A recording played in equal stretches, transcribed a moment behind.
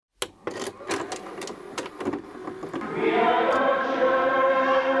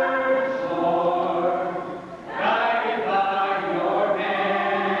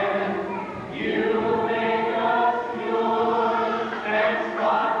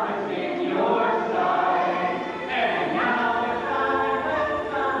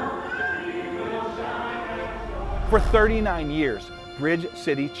For 39 years, Bridge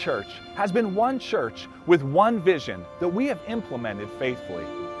City Church has been one church with one vision that we have implemented faithfully.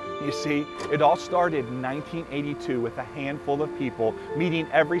 You see, it all started in 1982 with a handful of people meeting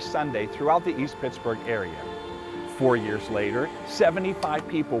every Sunday throughout the East Pittsburgh area. 4 years later, 75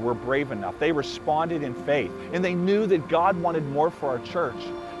 people were brave enough. They responded in faith, and they knew that God wanted more for our church.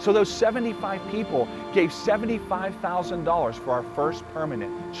 So those 75 people gave $75,000 for our first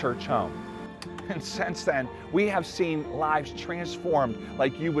permanent church home. And since then, we have seen lives transformed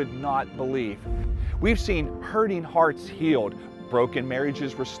like you would not believe. We've seen hurting hearts healed, broken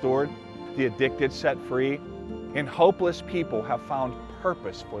marriages restored, the addicted set free, and hopeless people have found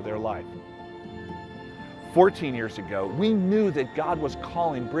purpose for their life. 14 years ago, we knew that God was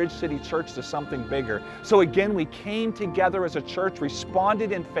calling Bridge City Church to something bigger. So again, we came together as a church,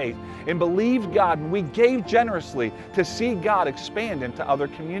 responded in faith, and believed God, and we gave generously to see God expand into other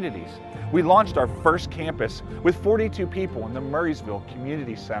communities. We launched our first campus with 42 people in the Murraysville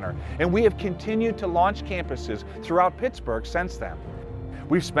Community Center, and we have continued to launch campuses throughout Pittsburgh since then.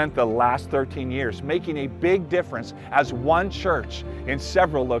 We've spent the last 13 years making a big difference as one church in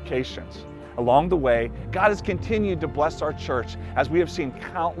several locations. Along the way, God has continued to bless our church as we have seen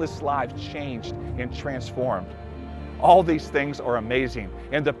countless lives changed and transformed. All these things are amazing,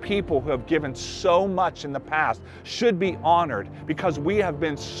 and the people who have given so much in the past should be honored because we have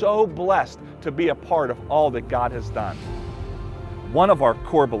been so blessed to be a part of all that God has done. One of our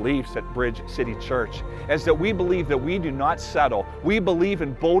core beliefs at Bridge City Church is that we believe that we do not settle. We believe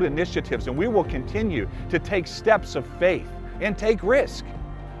in bold initiatives, and we will continue to take steps of faith and take risk.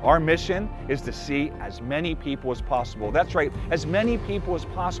 Our mission is to see as many people as possible. That's right, as many people as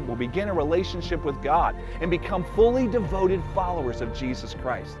possible begin a relationship with God and become fully devoted followers of Jesus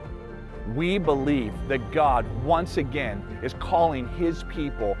Christ. We believe that God once again is calling His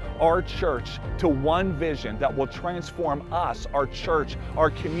people, our church, to one vision that will transform us, our church, our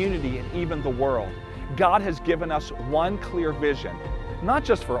community, and even the world. God has given us one clear vision, not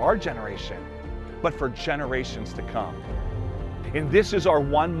just for our generation, but for generations to come. And this is our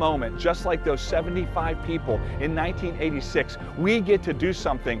one moment, just like those 75 people in 1986. We get to do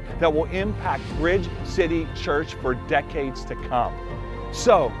something that will impact Bridge City Church for decades to come.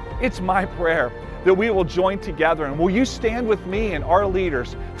 So, it's my prayer that we will join together, and will you stand with me and our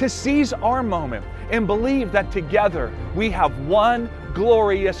leaders to seize our moment and believe that together we have one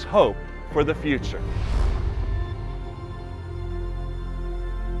glorious hope for the future.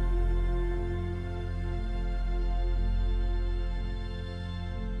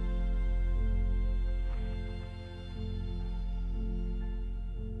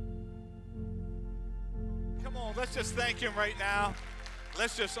 Let's just thank Him right now.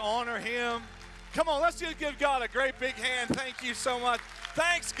 Let's just honor Him. Come on, let's just give God a great big hand. Thank you so much.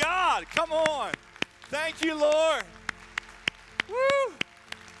 Thanks, God. Come on. Thank you, Lord. Woo!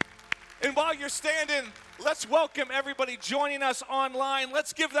 And while you're standing, let's welcome everybody joining us online.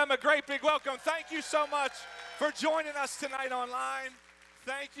 Let's give them a great big welcome. Thank you so much for joining us tonight online.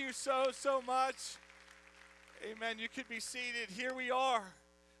 Thank you so much. Amen. You could be seated. Here we are.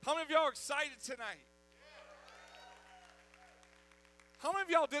 How many of y'all are excited tonight? How many of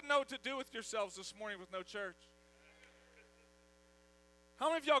y'all didn't know what to do with yourselves this morning with no church? How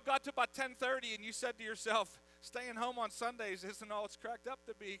many of y'all got to about 10:30 and you said to yourself, staying home on Sundays isn't all it's cracked up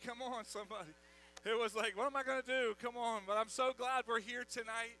to be? Come on, somebody. It was like, what am I going to do? Come on. But I'm so glad we're here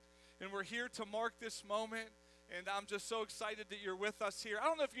tonight, and we're here to mark this moment, and I'm just so excited that you're with us here. I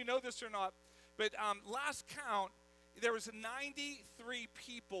don't know if you know this or not, but last count, there was 93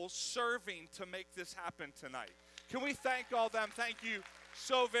 people serving to make this happen tonight. Can we thank all them? Thank you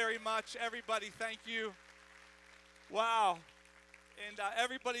so very much. Everybody, thank you. Wow. And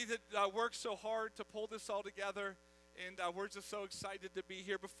everybody that worked so hard to pull this all together, and we're just so excited to be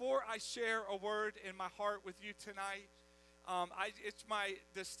here. Before I share a word in my heart with you tonight, it's my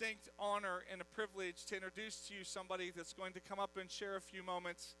distinct honor and a privilege to introduce to you somebody that's going to come up and share a few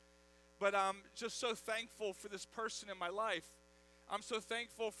moments. But I'm just so thankful for this person in my life. I'm so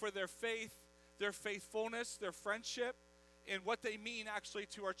thankful for their faith, their faithfulness, their friendship, and what they mean actually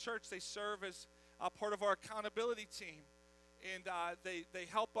to our church. They serve as a part of our accountability team, and they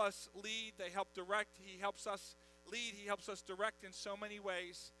help us lead, they help direct. He helps us lead, he helps us direct in so many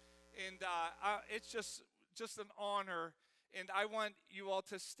ways, and it's just an honor. And I want you all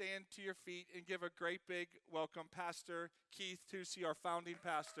to stand to your feet and give a great big welcome, Pastor Keith Tusi, our founding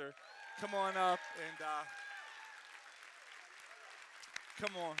pastor. Come on up and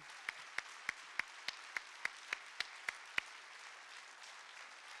come on.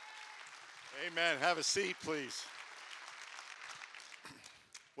 Amen. Have a seat, please.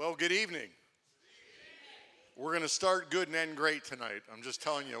 Well, good evening. We're going to start good and end great tonight. I'm just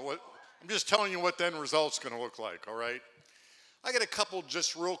telling you what the end result's going to look like, all right? I got a couple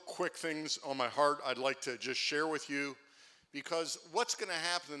just real quick things on my heart I'd like to just share with you, because what's going to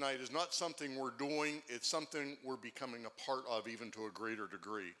happen tonight is not something we're doing, it's something we're becoming a part of, even to a greater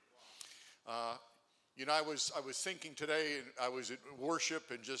degree. I was thinking today, and I was at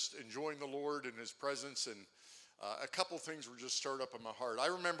worship and just enjoying the Lord and His presence, and a couple things were just stirred up in my heart. I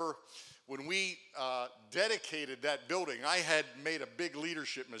remember when we dedicated that building, I had made a big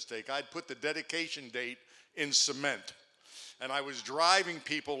leadership mistake. I'd put the dedication date in cement, and I was driving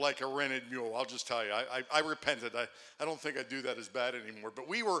people like a rented mule. I'll just tell you, I repented. I don't think I do that as bad anymore. But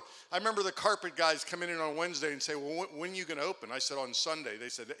I remember the carpet guys coming in on Wednesday and say, well, when are you going to open? I said, on Sunday. They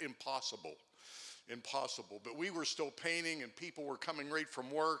said, impossible. But we were still painting, and people were coming right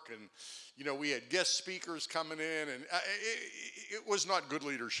from work, and we had guest speakers coming in, and it was not good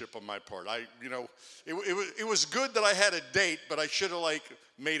leadership on my part. It was good that I had a date, but I should have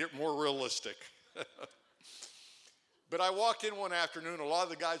made it more realistic. But I walked in one afternoon. A lot of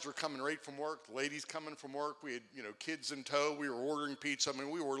the guys were coming right from work, the ladies coming from work. We had kids in tow. We were ordering pizza. I mean,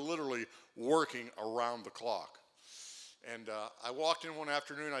 we were literally working around the clock. And I walked in one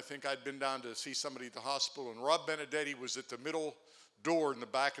afternoon. I think I'd been down to see somebody at the hospital, and Rob Benedetti was at the middle door in the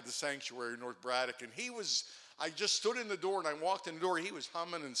back of the sanctuary in North Braddock. And I just stood in the door, and I walked in the door. He was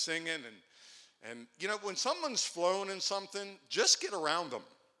humming and singing. And when someone's flown in something, just get around them.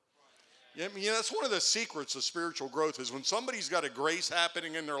 That's one of the secrets of spiritual growth, is when somebody's got a grace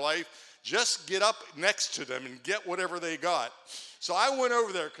happening in their life, just get up next to them and get whatever they got. So I went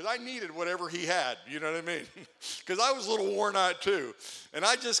over there because I needed whatever he had, you know what I mean? Because I was a little worn out too. And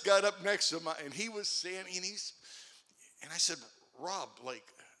I just got up next to him, and he was saying, and I said, Rob,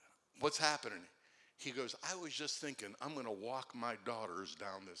 what's happening? He goes, I was just thinking, I'm going to walk my daughters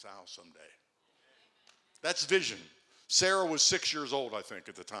down this aisle someday. That's vision. Sarah was 6 years old, I think,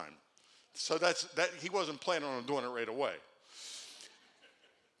 at the time. So he wasn't planning on doing it right away.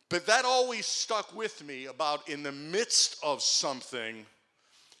 But that always stuck with me about, in the midst of something,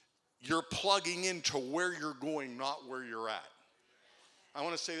 you're plugging into where you're going, not where you're at. I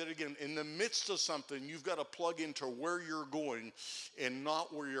want to say that again. In the midst of something, you've got to plug into where you're going and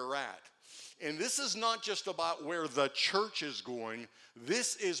not where you're at. And this is not just about where the church is going.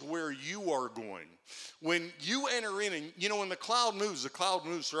 This is where you are going. When you enter in, and when the cloud moves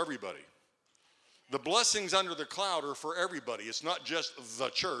for everybody. The blessings under the cloud are for everybody. It's not just the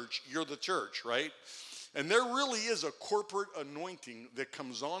church. You're the church, right? And there really is a corporate anointing that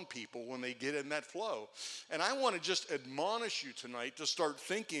comes on people when they get in that flow. And I want to just admonish you tonight to start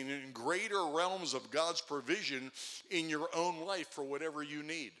thinking in greater realms of God's provision in your own life for whatever you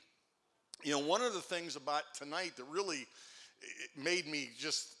need. One of the things about tonight that really made me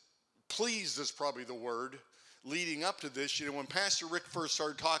just pleased is probably the word. Leading up to this, when Pastor Rick first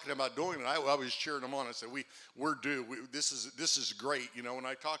started talking about doing it, I was cheering him on. I said, we're due. This is great. When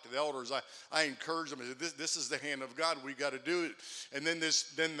I talked to the elders, I encouraged them. I said, this is the hand of God. We got to do it. And then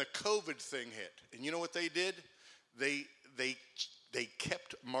the COVID thing hit. And you know what they did? They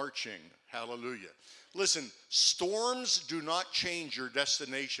kept marching. Hallelujah. Listen, storms do not change your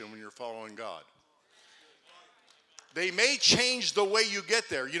destination when you're following God. They may change the way you get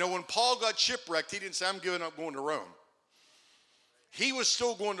there. When Paul got shipwrecked, he didn't say, I'm giving up going to Rome. He was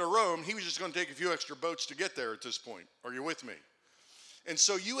still going to Rome. He was just going to take a few extra boats to get there at this point. Are you with me? And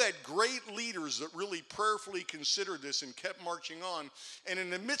so you had great leaders that really prayerfully considered this and kept marching on. And in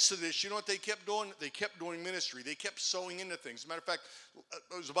the midst of this, you know what they kept doing? They kept doing ministry. They kept sowing into things. As a matter of fact,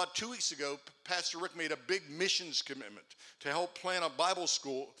 it was about 2 weeks ago, Pastor Rick made a big missions commitment to help plant a Bible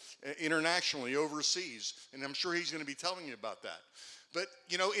school internationally overseas. And I'm sure he's going to be telling you about that. But,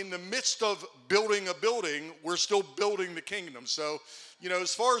 in the midst of building a building, we're still building the kingdom. So,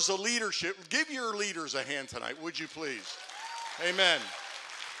 as far as the leadership, give your leaders a hand tonight, would you please? Amen.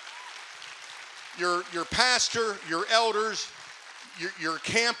 Your pastor, your elders, your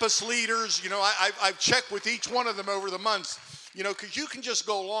campus leaders, I've checked with each one of them over the months, because you can just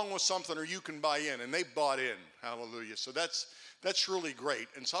go along with something or you can buy in, and they bought in. Hallelujah. So that's really great.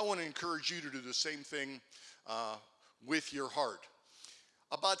 And so I want to encourage you to do the same thing with your heart.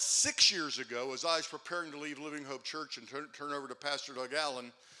 About 6 years ago, as I was preparing to leave Living Hope Church and turn over to Pastor Doug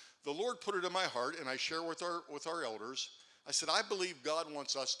Allen, the Lord put it in my heart, and I share with our elders. I said, I believe God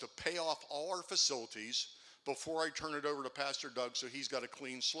wants us to pay off all our facilities before I turn it over to Pastor Doug so he's got a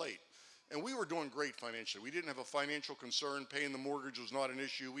clean slate. And we were doing great financially. We didn't have a financial concern. Paying the mortgage was not an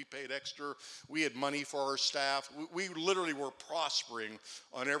issue. We paid extra. We had money for our staff. We literally were prospering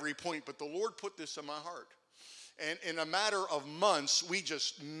on every point. But the Lord put this in my heart. And in a matter of months, we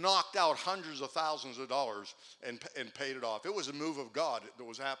just knocked out hundreds of thousands of dollars and paid it off. It was a move of God that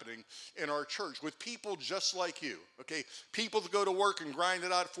was happening in our church with people just like you, okay? People that go to work and grind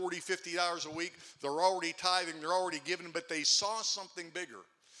it out 40, 50 hours a week. They're already tithing, they're already giving, but they saw something bigger.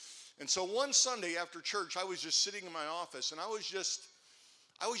 And so one Sunday after church, I was just sitting in my office, and I was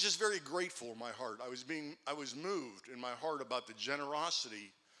just very grateful in my heart. I was moved in my heart about the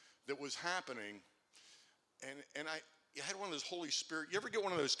generosity that was happening. And I had one of those Holy Spirit. You ever get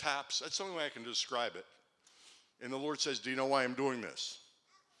one of those taps? That's the only way I can describe it. And the Lord says, do you know why I'm doing this?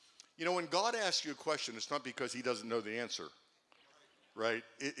 You know, when God asks you a question, it's not because he doesn't know the answer, right?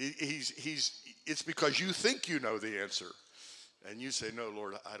 It's because you think you know the answer. And you say, no,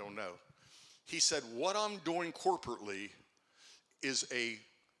 Lord, I don't know. He said, what I'm doing corporately is a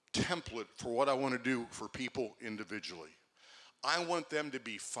template for what I want to do for people individually. I want them to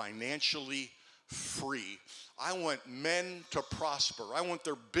be financially free. I want men to prosper. I want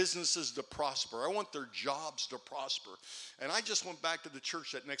their businesses to prosper. I want their jobs to prosper. And I just went back to the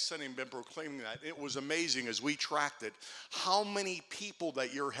church that next Sunday and been proclaiming that. It was amazing as we tracked it, how many people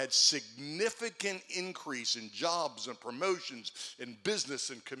that year had significant increase in jobs and promotions in business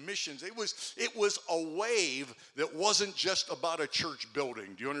and commissions. It was a wave that wasn't just about a church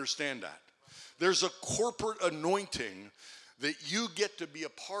building. Do you understand that? There's a corporate anointing that you get to be a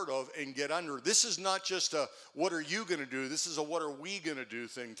part of and get under. This is not just a what are you going to do? This is a what are we going to do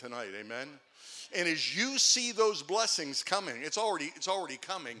thing tonight. Amen. And as you see those blessings coming, it's already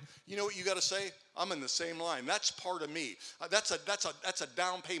coming. You know what you got to say? I'm in the same line. That's part of me. That's a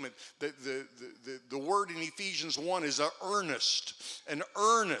down payment. The word in Ephesians 1 is an earnest.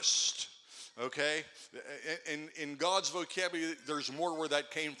 Okay? In God's vocabulary, there's more where that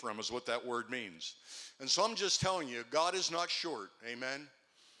came from, is what that word means. And so I'm just telling you, God is not short. Amen?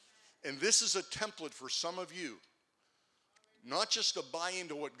 And this is a template for some of you. Not just to buy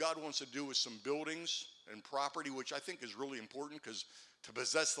into what God wants to do with some buildings and property, which I think is really important, because to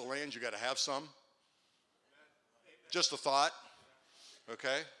possess the land, you got to have some. Just a thought.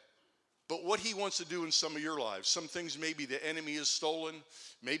 Okay? But what he wants to do in some of your lives, some things maybe the enemy has stolen,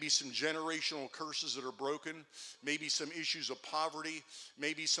 maybe some generational curses that are broken, maybe some issues of poverty,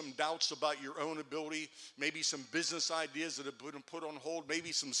 maybe some doubts about your own ability, maybe some business ideas that have been put on hold,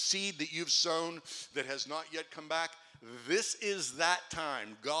 maybe some seed that you've sown that has not yet come back. This is that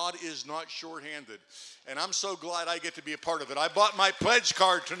time. God is not short-handed. And I'm so glad I get to be a part of it. I bought my pledge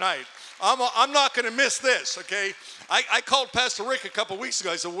card tonight. I'm not going to miss this, okay? I called Pastor Rick a couple weeks ago.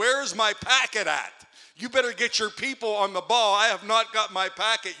 I said, where's my packet at? You better get your people on the ball. I have not got my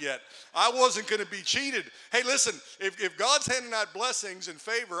packet yet. I wasn't going to be cheated. Hey, listen, if God's handing out blessings and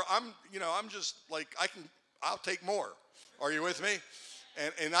favor, I'm just like, I'll take more. Are you with me?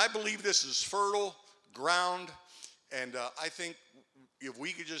 And I believe this is fertile ground. And I think if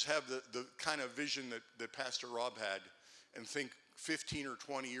we could just have the kind of vision that Pastor Rob had and think 15 or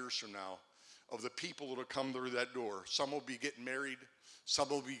 20 years from now of the people that will come through that door. Some will be getting married. Some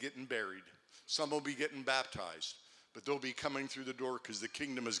will be getting buried. Some will be getting baptized. But they'll be coming through the door because the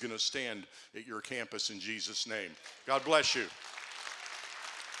kingdom is going to stand at your campus in Jesus' name. God bless you.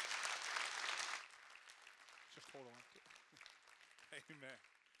 Just hold on. Amen.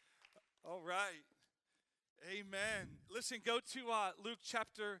 All right. Amen. Listen, go to Luke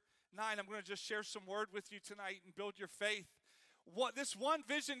chapter 9. I'm going to just share some word with you tonight and build your faith. This One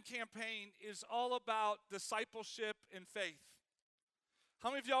Vision campaign is all about discipleship and faith. How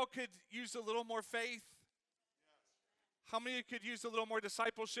many of y'all could use a little more faith? How many of you could use a little more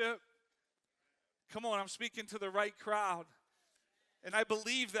discipleship? Come on, I'm speaking to the right crowd. And I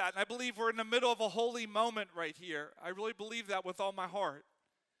believe that. And I believe we're in the middle of a holy moment right here. I really believe that with all my heart.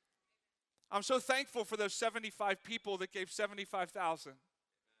 I'm so thankful for those 75 people that gave $75,000.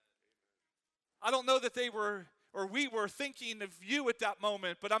 I don't know that they were, or we were thinking of you at that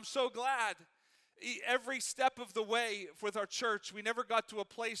moment, but I'm so glad every step of the way with our church, we never got to a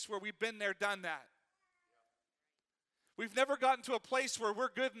place where we've been there, done that. We've never gotten to a place where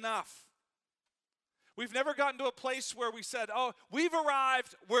we're good enough. We've never gotten to a place where we said, oh, we've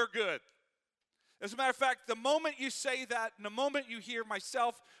arrived, we're good. As a matter of fact, the moment you say that, and the moment you hear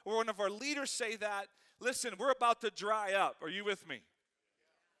myself or one of our leaders say that, listen, we're about to dry up. Are you with me?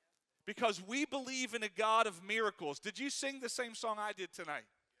 Because we believe in a God of miracles. Did you sing the same song I did tonight?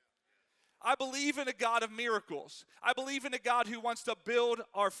 I believe in a God of miracles. I believe in a God who wants to build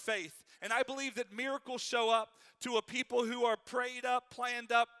our faith. And I believe that miracles show up to a people who are prayed up,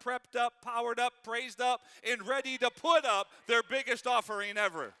 planned up, prepped up, powered up, praised up, and ready to put up their biggest offering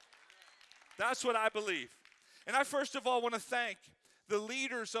ever. That's what I believe. And I first of all want to thank the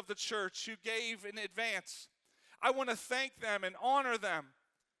leaders of the church who gave in advance. I want to thank them and honor them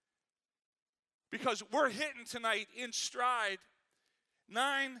because we're hitting tonight in stride.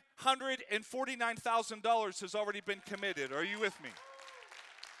 $949,000 has already been committed. Are you with me?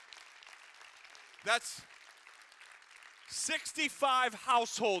 That's 65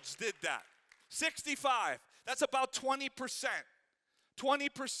 households did that. 65. That's about 20%.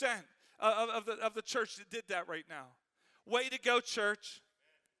 20% of the church that did that right now. Way to go, church.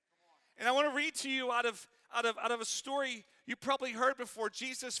 And I want to read to you out of a story you probably heard before,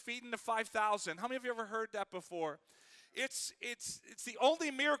 Jesus feeding the 5,000. How many of you ever heard that before? It's the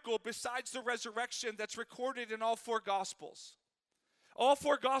only miracle besides the resurrection that's recorded in all four Gospels. All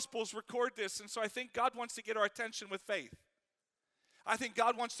four Gospels record this, and so I think God wants to get our attention with faith. I think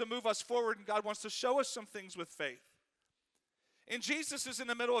God wants to move us forward, and God wants to show us some things with faith. And Jesus is in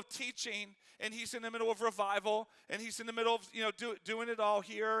the middle of teaching, and he's in the middle of revival, and he's in the middle of doing it all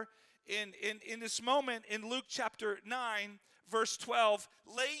here. In this moment, in Luke chapter 9, verse 12,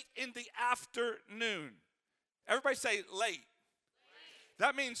 late in the afternoon. Everybody say late.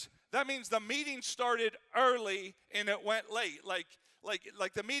 That means the meeting started early and it went late.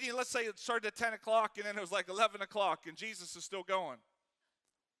 Like the meeting, let's say it started at 10 o'clock and then it was like 11 o'clock and Jesus is still going.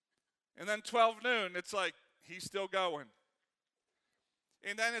 And then 12 noon, it's like he's still going.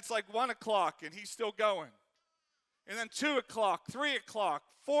 And then it's like 1 o'clock and he's still going. And then 2 o'clock, 3 o'clock,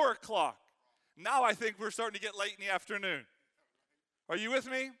 4 o'clock. Now I think we're starting to get late in the afternoon. Are you with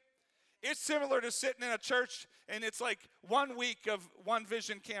me? It's similar to sitting in a church and it's like 1 week of One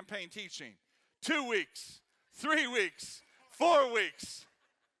Vision campaign teaching. 2 weeks, 3 weeks, 4 weeks.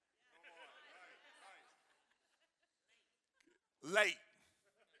 Late.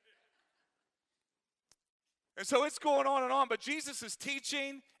 And so it's going on and on, but Jesus is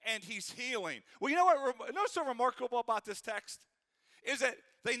teaching and he's healing. Well, you know what's so remarkable about this text? Is that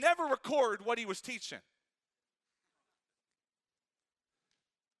they never record what he was teaching.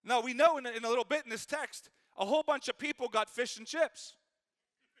 Now, we know in a little bit in this text, a whole bunch of people got fish and chips.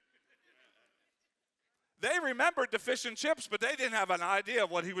 They remembered the fish and chips, but they didn't have an idea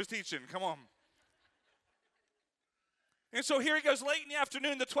of what he was teaching. Come on. And so here he goes, late in the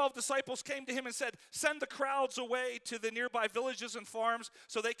afternoon, the 12 disciples came to him and said, send the crowds away to the nearby villages and farms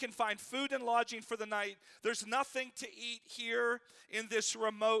so they can find food and lodging for the night. There's nothing to eat here in this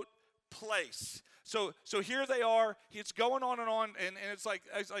remote place. So here they are. It's going on, and it's like,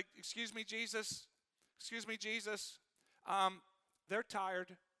 excuse me, Jesus. Excuse me, Jesus. They're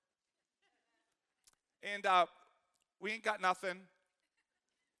tired. And we ain't got nothing.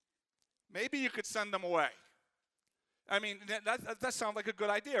 Maybe you could send them away. I mean, that sounds like a good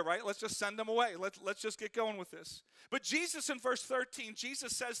idea, right? Let's just send them away. Let's just get going with this. But Jesus, in verse 13,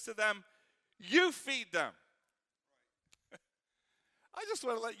 Jesus says to them, you feed them. I just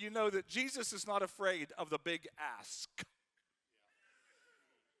want to let you know that Jesus is not afraid of the big ask.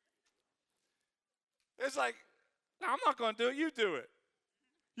 It's like, no, I'm not going to do it. You do it.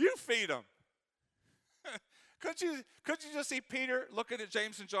 You feed them. Could you just see Peter looking at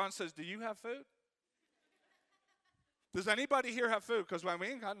James and John and says, do you have food? Does anybody here have food? Because we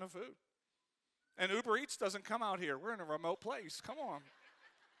ain't got no food. And Uber Eats doesn't come out here. We're in a remote place. Come on.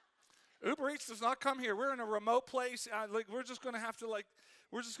 Uber Eats does not come here. We're in a remote place. We're just going to have to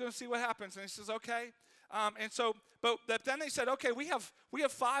we're just going to see what happens. And he says, okay. But then they said, okay, we have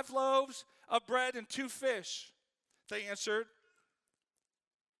 5 loaves of bread and 2 fish. They answered.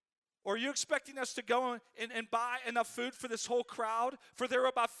 Or are you expecting us to go and buy enough food for this whole crowd? For there were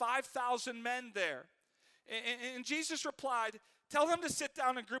about 5,000 men there. And Jesus replied, tell them to sit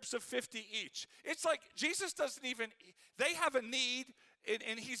down in groups of 50 each. It's like Jesus doesn't even, they have a need,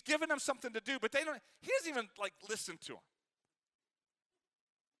 and he's given them something to do, but he doesn't even listen to them.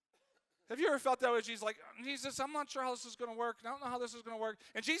 Have you ever felt that way? Jesus Jesus, I'm not sure how this is going to work. I don't know how this is going to work.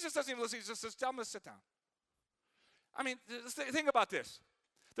 And Jesus doesn't even listen. He just says, tell them to sit down. I mean, think about this.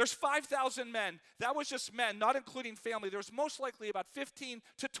 There's 5,000 men. That was just men, not including family. There's most likely about 15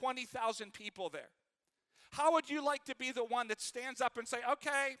 to 20,000 people there. How would you like to be the one that stands up and say,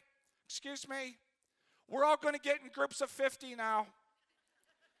 okay, excuse me, we're all going to get in groups of 50 now.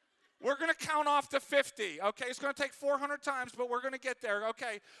 We're going to count off to 50. Okay, it's going to take 400 times, but we're going to get there.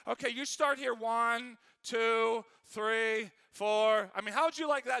 Okay, you start here. 1, 2, 3, 4. I mean, how would you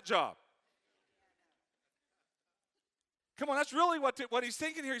like that job? Come on, that's really what he's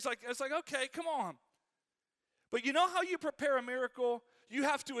thinking here. It's like, okay, come on. But you know how you prepare a miracle? You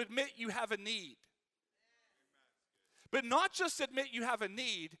have to admit you have a need. But not just admit you have a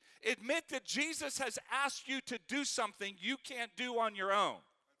need, admit that Jesus has asked you to do something you can't do on your own.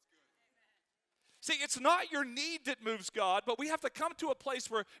 See, it's not your need that moves God, but we have to come to a place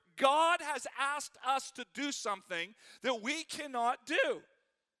where God has asked us to do something that we cannot do.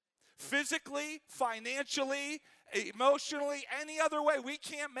 Physically, financially, emotionally, any other way, we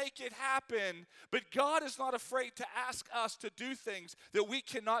can't make it happen. But God is not afraid to ask us to do things that we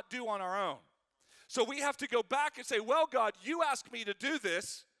cannot do on our own. So we have to go back and say, well, God, you asked me to do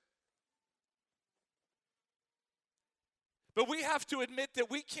this. But we have to admit that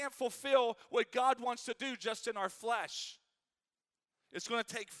we can't fulfill what God wants to do just in our flesh. It's going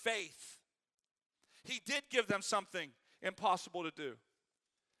to take faith. He did give them something impossible to do.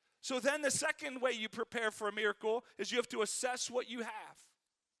 So then the second way you prepare for a miracle is you have to assess what you have.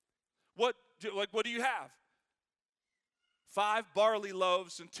 What do you have? 5 barley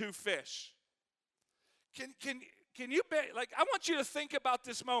loaves and 2 fish. Can you I want you to think about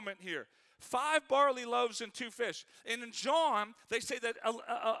this moment here. 5 barley loaves and 2 fish. And in John, they say that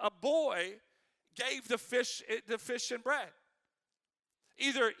a boy gave the fish and bread.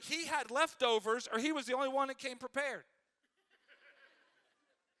 Either he had leftovers or he was the only one that came prepared.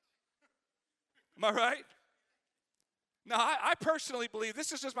 Am I right? Now, I personally believe,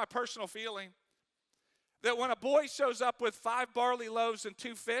 this is just my personal feeling, that when a boy shows up with 5 barley loaves and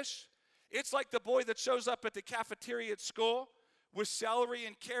 2 fish, it's like the boy that shows up at the cafeteria at school with celery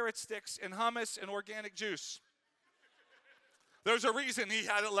and carrot sticks and hummus and organic juice. There's a reason he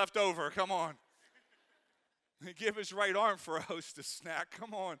had it left over. Come on. Give his right arm for a hostess snack.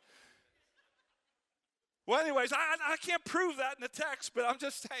 Come on. Well, anyways, I can't prove that in the text, but I'm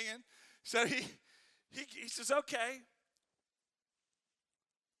just saying. So he says, okay.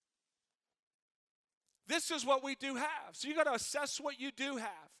 This is what we do have. So you got to assess what you do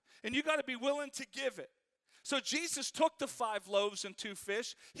have, and you got to be willing to give it. So Jesus took the 5 loaves and 2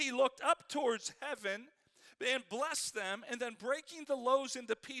 fish. He looked up towards heaven and blessed them, and then breaking the loaves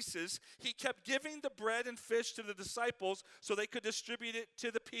into pieces, he kept giving the bread and fish to the disciples so they could distribute it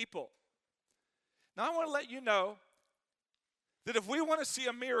to the people. Now I want to let you know that if we want to see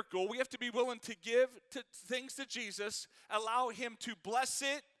a miracle, we have to be willing to give things to Jesus, allow him to bless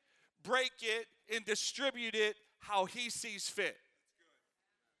it, break it, and distribute it how he sees fit.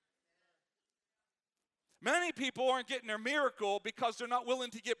 Many people aren't getting their miracle because they're not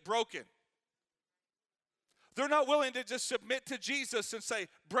willing to get broken. They're not willing to just submit to Jesus and say,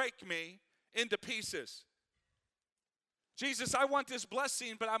 break me into pieces. Jesus, I want this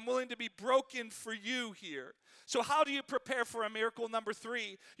blessing, but I'm willing to be broken for you here. So how do you prepare for a miracle? Number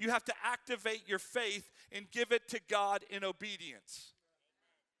 3, you have to activate your faith and give it to God in obedience.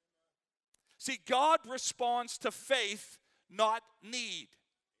 See, God responds to faith, not need.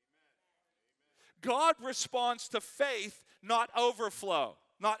 God responds to faith, not overflow,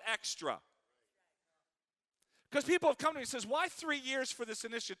 not extra. Because people have come to me and says, why 3 years for this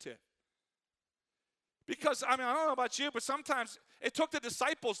initiative? Because, I don't know about you, but sometimes it took the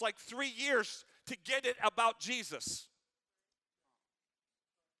disciples like 3 years to get it about Jesus.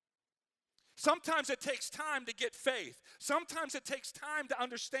 Sometimes it takes time to get faith. Sometimes it takes time to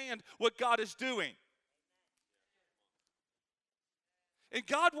understand what God is doing. And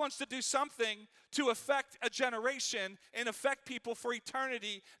God wants to do something to affect a generation and affect people for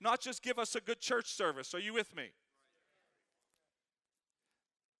eternity, not just give us a good church service. Are you with me?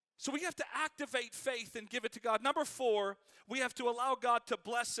 So we have to activate faith and give it to God. Number 4, we have to allow God to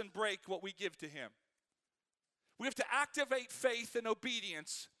bless and break what we give to him. We have to activate faith and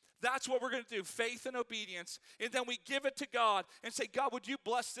obedience. That's what we're going to do, faith and obedience. And then we give it to God and say, God, would you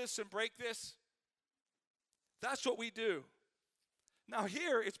bless this and break this? That's what we do. Now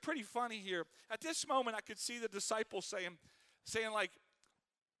here, it's pretty funny here. At this moment, I could see the disciples saying like,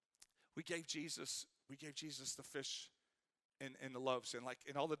 we gave Jesus the fish and the loaves,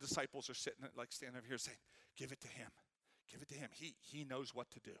 and all the disciples are sitting like standing over here saying, give it to him. Give it to him. He knows what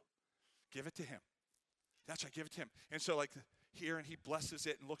to do. Give it to him. That's right, give it to him. And so like here, and he blesses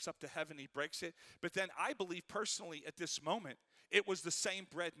it and looks up to heaven, he breaks it. But then I believe personally at this moment, it was the same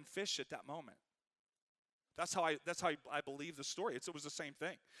bread and fish at that moment. That's how I believe the story. It was the same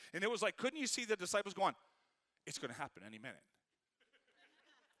thing. And it was like, couldn't you see the disciples going, it's going to happen any minute.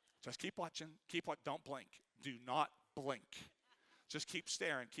 Just keep watching. Don't blink. Do not blink. Just keep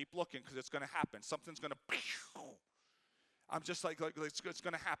staring. Keep looking, because it's going to happen. Something's going to, I'm just like it's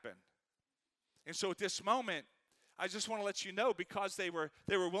going to happen. And so at this moment, I just want to let you know, because they were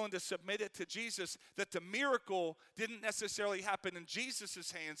willing to submit it to Jesus, that the miracle didn't necessarily happen in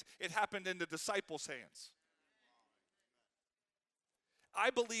Jesus' hands. It happened in the disciples' hands. I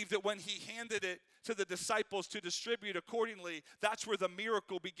believe that when he handed it to the disciples to distribute accordingly, that's where the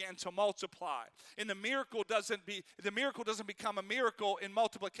miracle began to multiply. And the miracle doesn't become a miracle in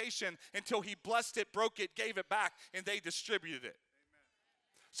multiplication until he blessed it, broke it, gave it back, and they distributed it.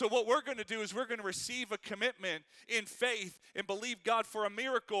 So what we're going to do is we're going to receive a commitment in faith and believe God for a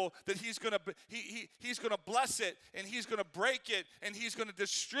miracle that he's going to bless it, and he's going to break it, and he's going to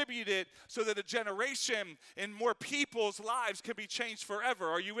distribute it so that a generation and more people's lives can be changed forever.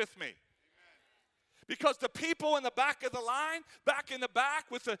 Are you with me? Amen. Because the people in the back of the line, back in the back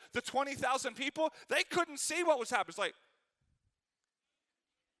with the 20,000 people, they couldn't see what was happening. It's like,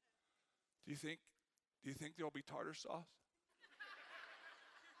 do you think there'll be tartar sauce?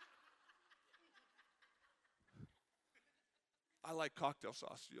 I like cocktail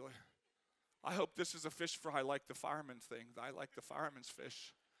sauce, Julia. I hope this is a fish fry like the fireman thing. I like the fireman's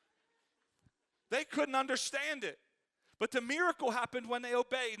fish. They couldn't understand it. But the miracle happened when they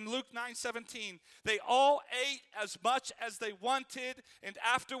obeyed. In Luke 9:17, they all ate as much as they wanted, and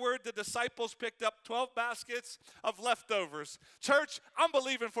afterward the disciples picked up 12 baskets of leftovers. Church, I'm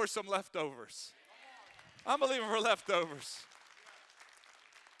believing for some leftovers. I'm believing for leftovers.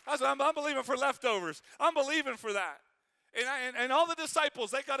 I'm believing for leftovers. I'm believing for that. And all the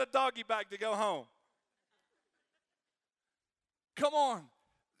disciples, they got a doggy bag to go home. Come on.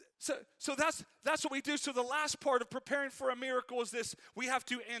 So that's what we do. So the last part of preparing for a miracle is this. We have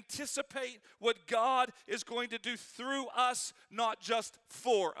to anticipate what God is going to do through us, not just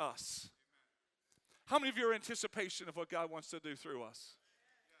for us. How many of you are in anticipation of what God wants to do through us?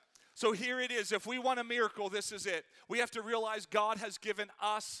 So here it is. If we want a miracle, this is it. We have to realize God has given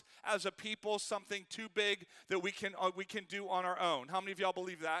us as a people something too big that we can do on our own. How many of y'all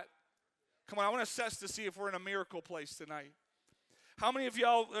believe that? Come on, I want to assess to see if we're in a miracle place tonight. How many of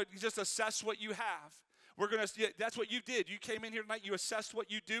y'all just assess what you have? That's what you did. You came in here tonight, you assessed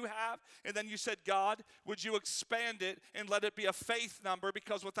what you do have, and then you said, God, would you expand it and let it be a faith number,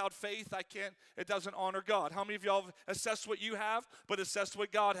 because without faith, it doesn't honor God. How many of y'all have assessed what you have, but assessed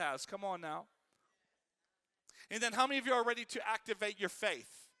what God has? Come on now. And then how many of you are ready to activate your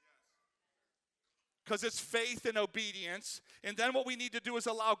faith? Because it's faith and obedience. And then what we need to do is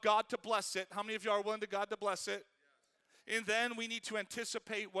allow God to bless it. How many of you are willing to God to bless it? And then we need to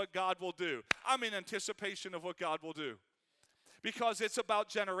anticipate what God will do. I'm in anticipation of what God will do. Because it's about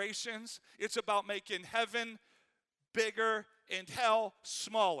generations. It's about making heaven bigger and hell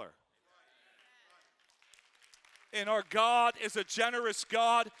smaller. And our God is a generous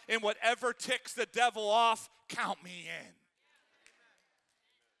God. And whatever ticks the devil off, count me in.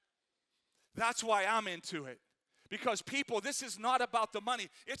 That's why I'm into it. Because people, this is not about the money.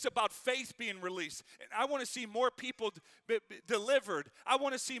 It's about faith being released. And I want to see more people delivered. I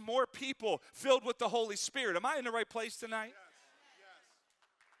want to see more people filled with the Holy Spirit. Am I in the right place tonight?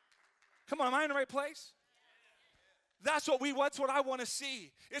 Come on, am I in the right place? That's what I want to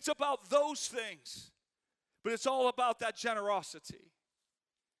see. It's about those things. But it's all about that generosity.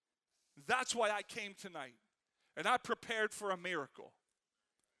 That's why I came tonight. And I prepared for a miracle.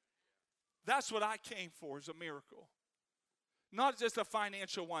 That's what I came for, is a miracle. Not just a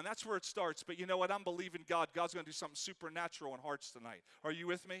financial one. That's where it starts. But you know what? I'm believing God. God's going to do something supernatural in hearts tonight. Are you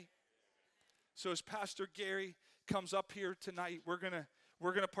with me? So as Pastor Gary comes up here tonight, we're going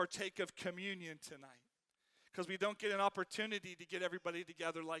to partake of communion tonight. Because we don't get an opportunity to get everybody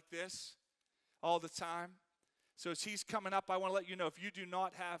together like this all the time. So as he's coming up, I want to let you know, if you do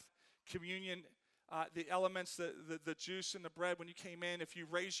not have communion, the elements, the juice and the bread, when you came in, if you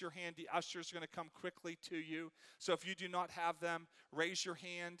raise your hand, the usher is going to come quickly to you. So if you do not have them, raise your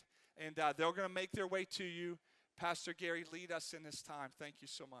hand, and they're going to make their way to you. Pastor Gary, lead us in this time. Thank you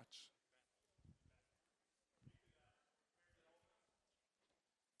so much.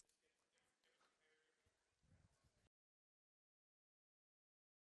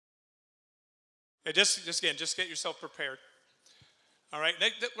 Hey, just get yourself prepared. All right,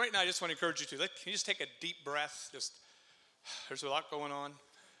 right now I just want to encourage you to, can you just take a deep breath? There's a lot going on.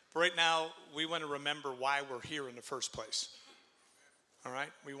 But right now, we want to remember why we're here in the first place. All right,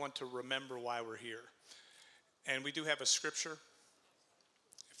 we want to remember why we're here. And we do have a scripture,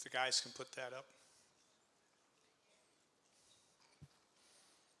 if the guys can put that up.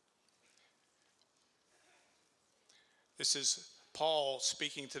 This is Paul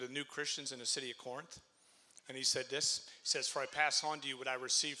speaking to the new Christians in the city of Corinth. And he said this, he says, "For I pass on to you what I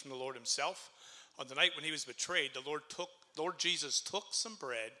received from the Lord himself. On the night when he was betrayed, the Lord Jesus took some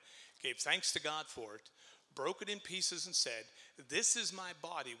bread, gave thanks to God for it, broke it in pieces and said, 'This is my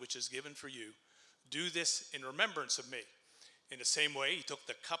body which is given for you. Do this in remembrance of me.' In the same way, he took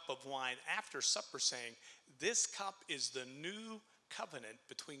the cup of wine after supper, saying, 'This cup is the new covenant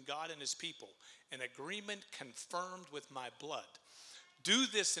between God and his people, an agreement confirmed with my blood. Do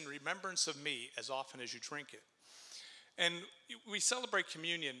this in remembrance of me as often as you drink it. And we celebrate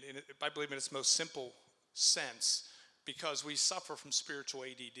communion, I believe, in its most simple sense, because we suffer from spiritual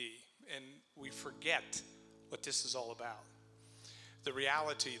ADD and we forget what this is all about. The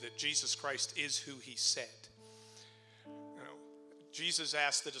reality that Jesus Christ is who he said. You know, Jesus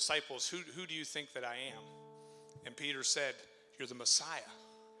asked the disciples, who do you think that I am? And Peter said, you're the Messiah.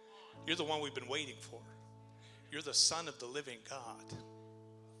 You're the one we've been waiting for. You're the Son of the living God.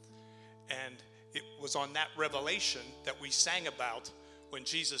 And it was on that revelation that we sang about when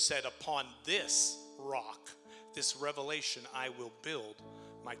Jesus said, upon this rock, this revelation, I will build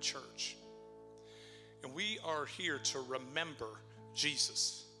my church. And we are here to remember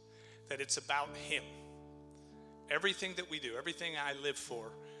Jesus, that it's about him. Everything that we do, everything I live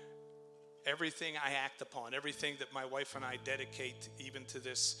for, everything I act upon, everything that my wife and I dedicate even to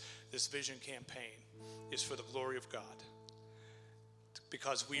this vision campaign is for the glory of God.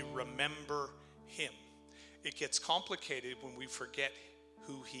 Because we remember him. It gets complicated when we forget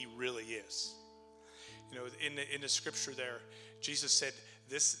who he really is. You know, in the scripture there, Jesus said,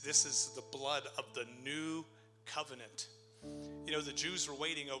 this is the blood of the new covenant. You know, the Jews were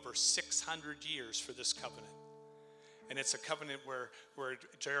waiting over 600 years for this covenant. And it's a covenant where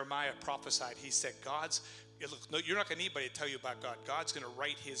Jeremiah prophesied. He said, you're not going to need anybody to tell you about God. God's going to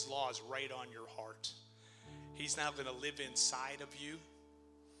write his laws right on your heart. He's now going to live inside of you.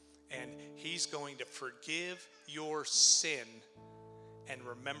 And he's going to forgive your sin and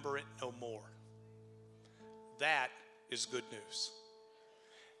remember it no more. That is good news.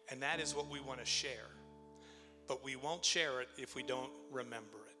 And that is what we want to share. But we won't share it if we don't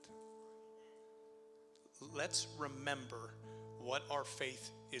remember it. Let's remember what our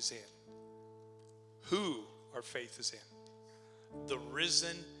faith is in. Who our faith is in. The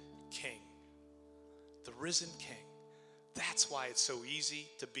risen King. The risen King. That's why it's so easy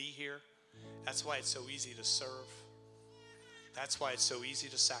to be here. That's why it's so easy to serve. That's why it's so easy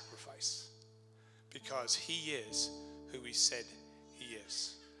to sacrifice. Because he is who he said he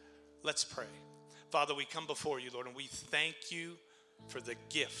is. Let's pray. Father, we come before you, Lord, and we thank you for the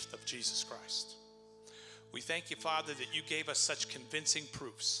gift of Jesus Christ. We thank you, Father, that you gave us such convincing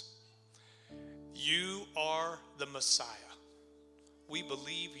proofs. You are the Messiah. We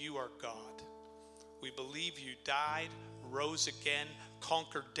believe you are God. We believe you died, rose again,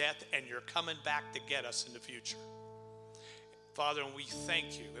 conquered death, and you're coming back to get us in the future. Father, and we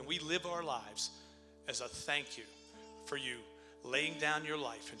thank you, and we live our lives as a thank you for you laying down your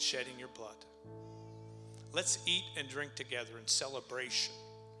life and shedding your blood. Let's eat and drink together in celebration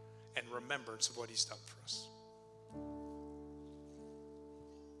and remembrance of what he's done for us.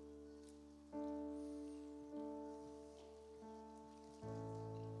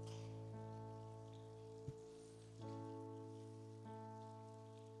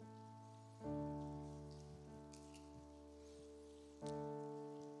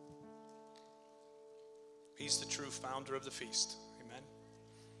 He's the true founder of the feast. Amen.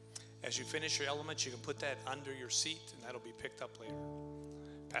 As you finish your elements, you can put that under your seat, and that'll be picked up later.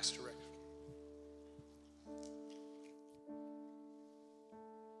 Pastor Rick.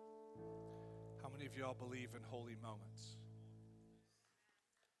 How many of y'all believe in holy moments?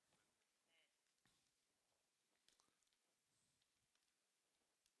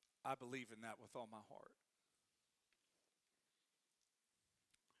 I believe in that with all my heart.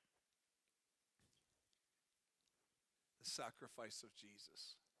 The sacrifice of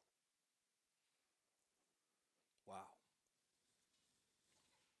Jesus. Wow.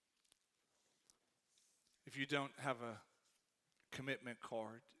 If you don't have a commitment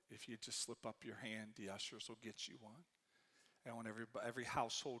card, if you just slip up your hand, the ushers will get you one. And when every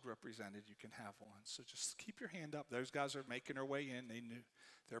household represented, you can have one. So just keep your hand up. Those guys are making their way in.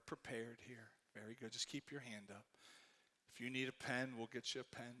 They're prepared here. Very good. Just keep your hand up. If you need a pen, we'll get you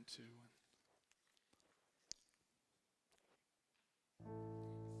a pen too.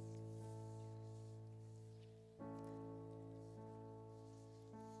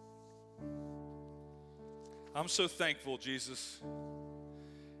 I'm so thankful, Jesus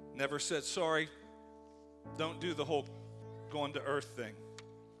never said, sorry, don't do the whole going to earth thing.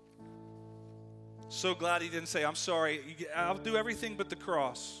 So glad he didn't say, I'm sorry, I'll do everything but the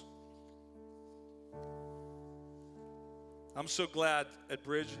cross. I'm so glad at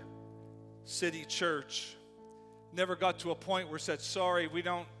Bridge City Church never got to a point where it said, sorry, we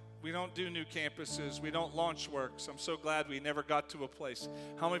don't do new campuses, we don't launch works. I'm so glad we never got to a place.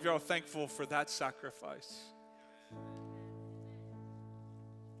 How many of you are thankful for that sacrifice?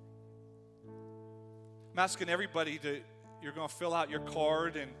 I'm asking everybody to you're going to fill out your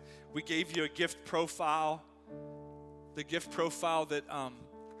card, and we gave you a gift profile. The gift profile that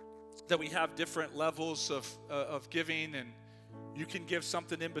we have different levels of giving, and you can give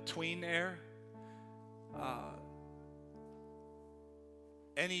something in between there.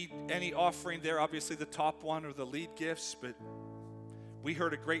 Any offering there, obviously the top one are the lead gifts, but we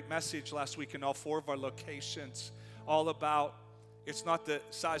heard a great message last week in all 4 of our locations, all about it's not the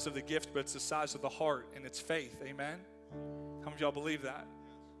size of the gift, but it's the size of the heart, and it's faith. Amen? How many of y'all believe that?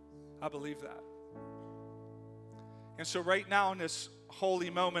 I believe that. And so right now in this holy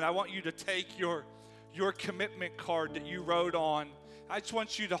moment, I want you to take your commitment card that you wrote on. I just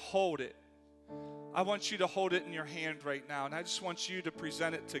want you to hold it. I want you to hold it in your hand right now, and I just want you to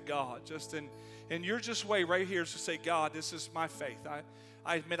present it to God. Just in your just way right here is to say, God, this is my faith.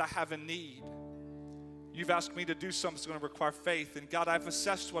 I admit I have a need. You've asked me to do something that's going to require faith. And God, I've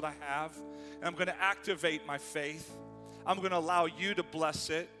assessed what I have, and I'm going to activate my faith. I'm going to allow you to bless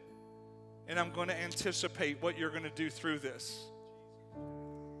it, and I'm going to anticipate what you're going to do through this.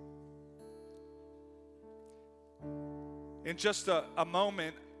 In just a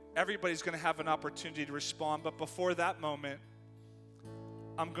moment, everybody's going to have an opportunity to respond. But before that moment,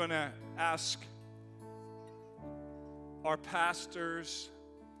 I'm going to ask our pastors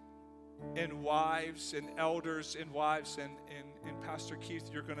and wives and elders and wives and Pastor Keith,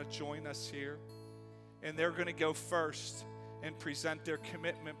 you're going to join us here. And they're going to go first and present their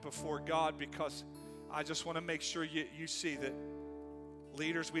commitment before God, because I just want to make sure you see that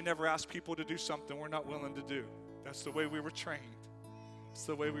leaders, we never ask people to do something we're not willing to do. That's the way we were trained. It's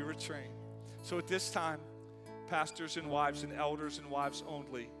the way we were trained. So at this time, pastors and wives and elders and wives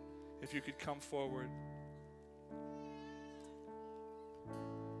only, if you could come forward.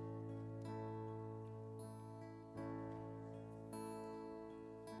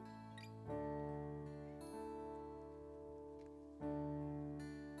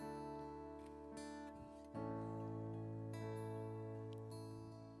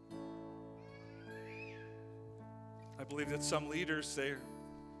 I believe that some leaders,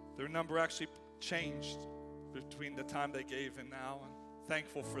 their number actually changed between the time they gave and now, and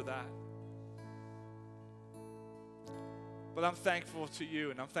thankful for that. But I'm thankful to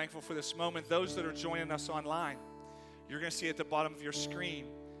you, and I'm thankful for this moment. Those that are joining us online, you're going to see at the bottom of your screen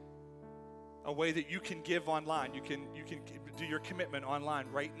a way that you can give online. You can do your commitment online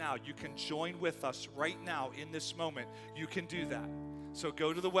right now. You can join with us right now in this moment. You can do that. So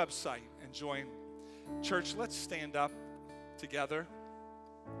go to the website and join. Church, let's stand up together.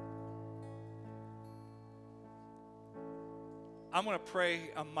 I'm going to pray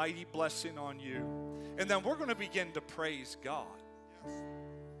a mighty blessing on you, and then we're going to begin to praise God.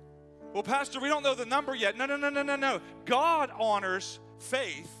 Well, Pastor, we don't know the number yet. No. God honors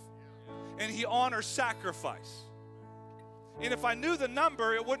faith, and He honors sacrifice. And if I knew the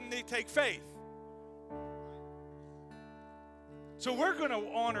number, it wouldn't take faith. So we're going to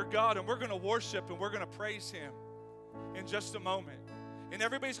honor God, and we're going to worship, and we're going to praise Him in just a moment. And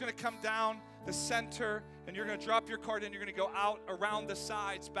everybody's going to come down the center, and you're going to drop your card in. You're going to go out around the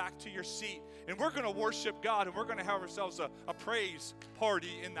sides back to your seat. And we're going to worship God, and we're going to have ourselves a praise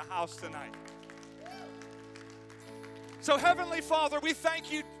party in the house tonight. So Heavenly Father, we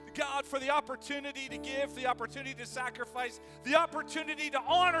thank you, God, for the opportunity to give, the opportunity to sacrifice, the opportunity to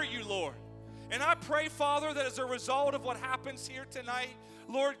honor you, Lord. And I pray, Father, that as a result of what happens here tonight,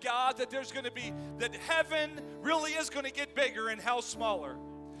 Lord God, that that heaven really is going to get bigger and hell smaller.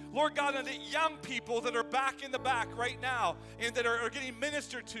 Lord God, and that young people that are back in the back right now and that are getting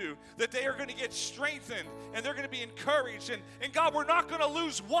ministered to, that they are going to get strengthened and they're going to be encouraged. And God, we're not going to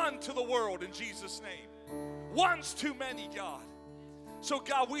lose one to the world in Jesus' name. One's too many, God. So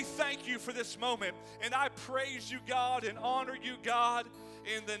God, we thank you for this moment. And I praise you, God, and honor you, God,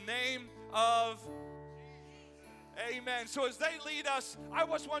 in the name of Amen. So as they lead us, I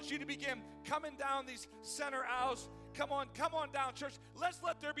just want you to begin coming down these center aisles. Come on down, church.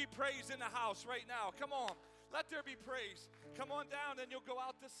 Let there be praise in the house right now. Come on. Let there be praise. Come on down, and you'll go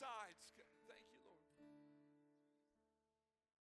out the sides.